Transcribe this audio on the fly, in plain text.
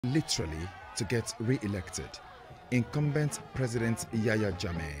Literally to get re-elected. Incumbent President Yahya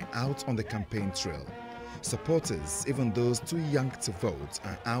Jammeh out on the campaign trail. Supporters, even those too young to vote,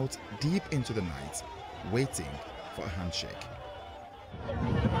 are out deep into the night, waiting for a handshake.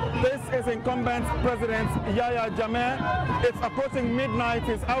 This is incumbent President Yahya Jammeh. It's approaching midnight.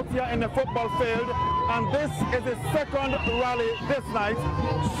 He's out here in the football field, and this is his second rally this night,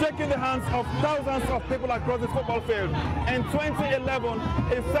 shaking the hands of thousands of people across this football field. In 2011,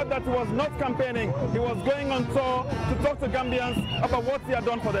 he said that he was not campaigning. He was going on tour to talk to Gambians about what he had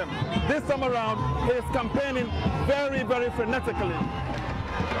done for them. This time around, he is campaigning very, very frenetically.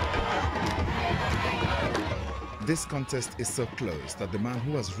 This contest is so close that the man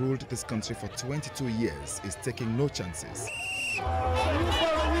who has ruled this country for 22 years is taking no chances.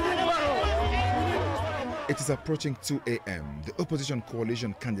 It is approaching 2 a.m. The opposition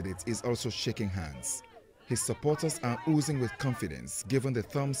coalition candidate is also shaking hands. His supporters are oozing with confidence given the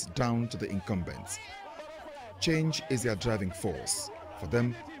thumbs down to the incumbent. Change is their driving force. For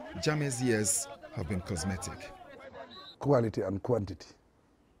them, Jammeh's years have been cosmetic. Quality and quantity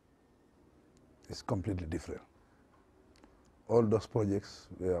is completely different. All those projects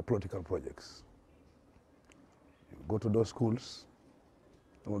were political projects. You go to those schools,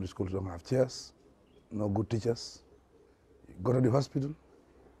 some of the schools don't have chairs, no good teachers. You go to the hospital,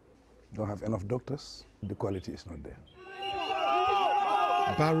 don't have enough doctors, the quality is not there.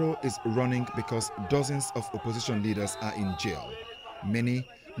 Barrow is running because dozens of opposition leaders are in jail, many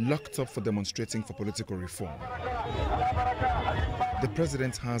locked up for demonstrating for political reform. The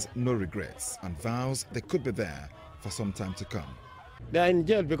president has no regrets and vows they could be there for some time to come. They are in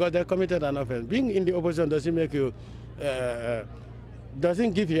jail because they committed an offense. Being in the opposition doesn't make you,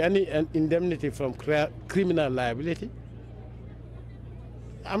 doesn't give you any indemnity from criminal liability.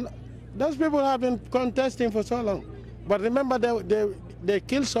 Those people have been contesting for so long. But remember, they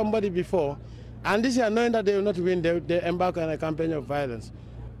killed somebody before, and this year, knowing that they will not win, they embark on a campaign of violence.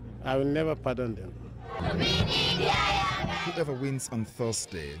 I will never pardon them. Whoever wins on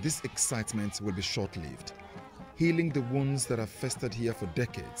Thursday, this excitement will be short-lived. Healing the wounds that have festered here for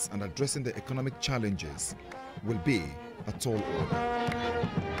decades and addressing the economic challenges will be a tall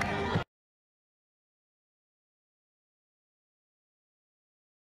order.